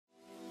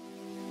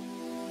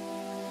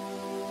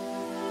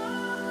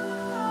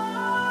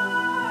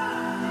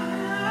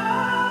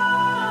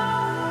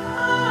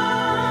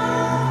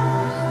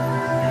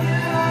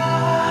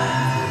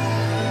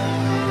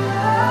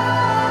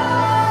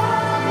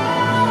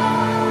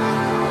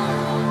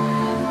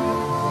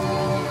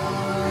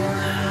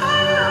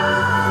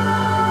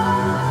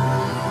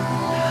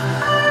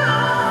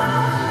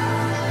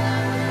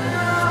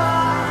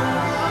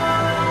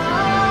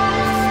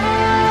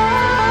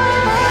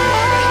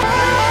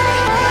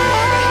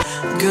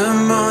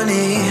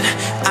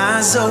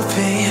eyes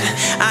open,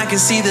 I can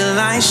see the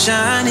light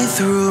shining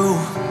through.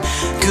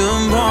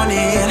 Good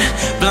morning,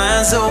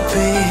 blinds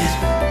open,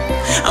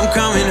 I'm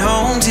coming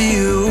home to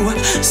you.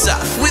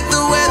 Soft with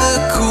the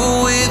weather,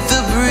 cool with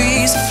the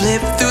breeze.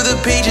 Flip through the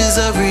pages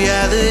of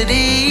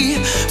reality.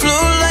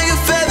 Float like a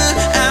feather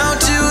out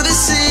to the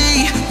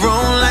sea.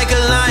 Roam like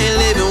a lion,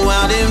 living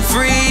wild and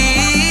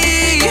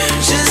free.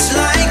 Just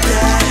like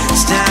that,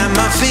 snap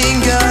my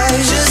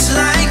fingers. Just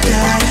like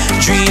that,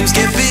 dreams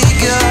get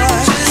bigger.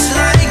 Just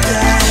like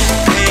that,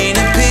 paint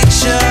a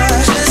picture.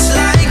 Just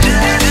like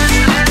that,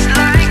 just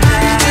like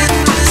that,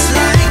 just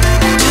like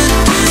that.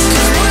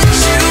 Just what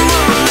you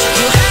want,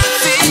 you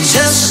have it.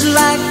 Just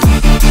like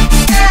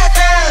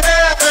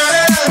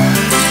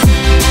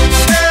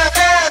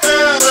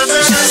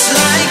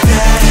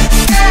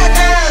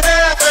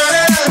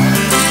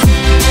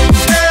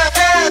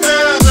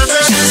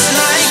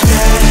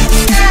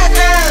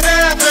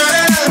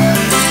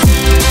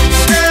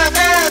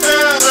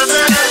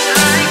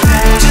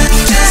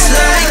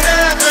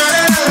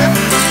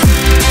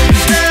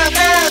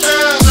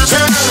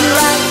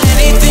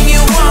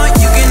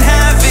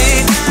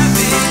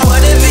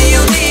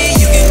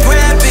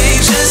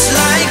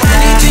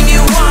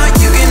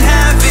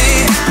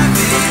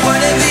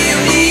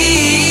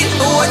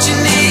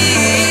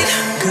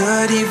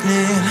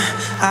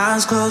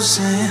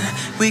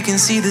we can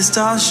see the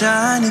stars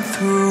shining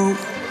through.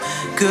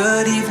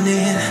 Good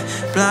evening,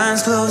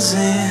 blinds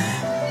closing.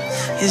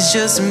 It's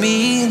just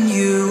me and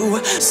you.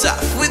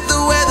 Soft with the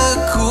weather,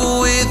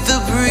 cool with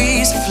the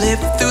breeze. Flip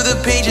through the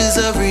pages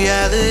of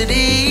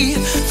reality.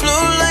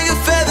 Float like a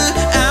feather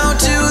out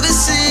to the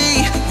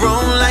sea.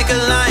 Roam like a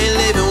lion,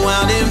 living